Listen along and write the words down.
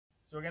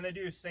So we're gonna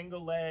do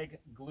single leg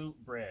glute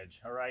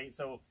bridge, all right?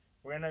 So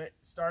we're gonna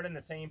start in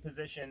the same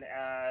position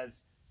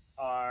as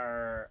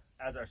our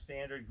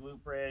standard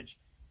glute bridge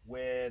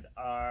with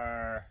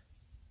our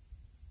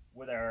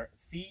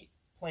feet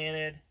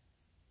planted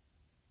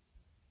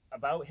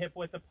about hip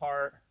width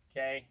apart,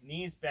 okay?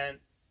 Knees bent,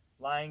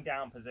 lying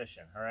down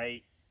position, all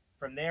right?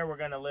 From there, we're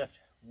gonna lift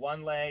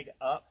one leg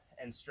up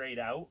and straight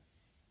out,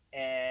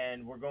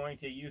 and we're going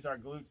to use our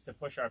glutes to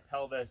push our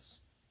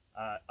pelvis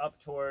up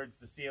towards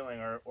the ceiling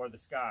or the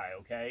sky,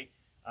 okay?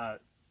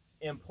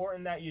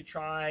 Important that you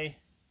try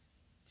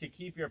to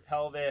keep your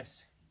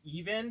pelvis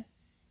even.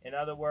 In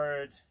other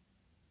words,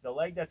 the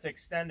leg that's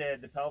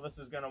extended, the pelvis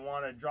is going to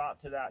want to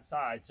drop to that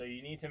side, so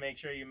you need to make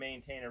sure you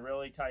maintain a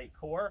really tight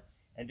core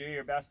and do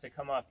your best to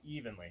come up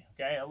evenly,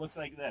 okay? It looks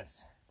like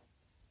this.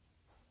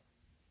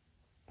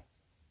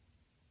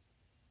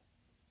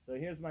 So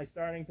here's my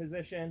starting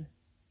position.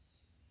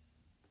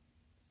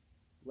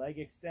 Leg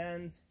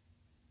extends,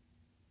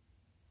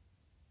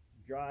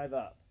 drive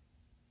up,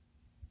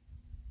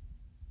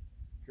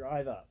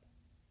 drive up.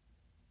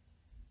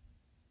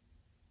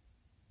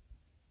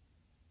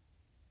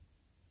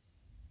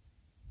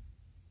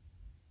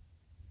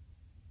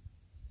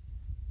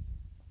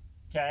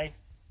 Okay,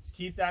 just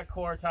keep that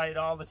core tight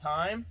all the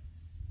time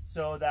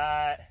so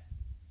that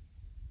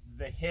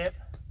the hip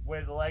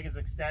where the leg is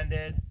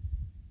extended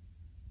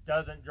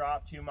doesn't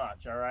drop too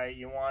much, all right?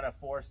 You want to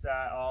force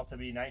that all to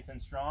be nice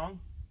and strong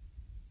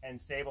and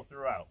stable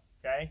throughout,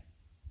 okay?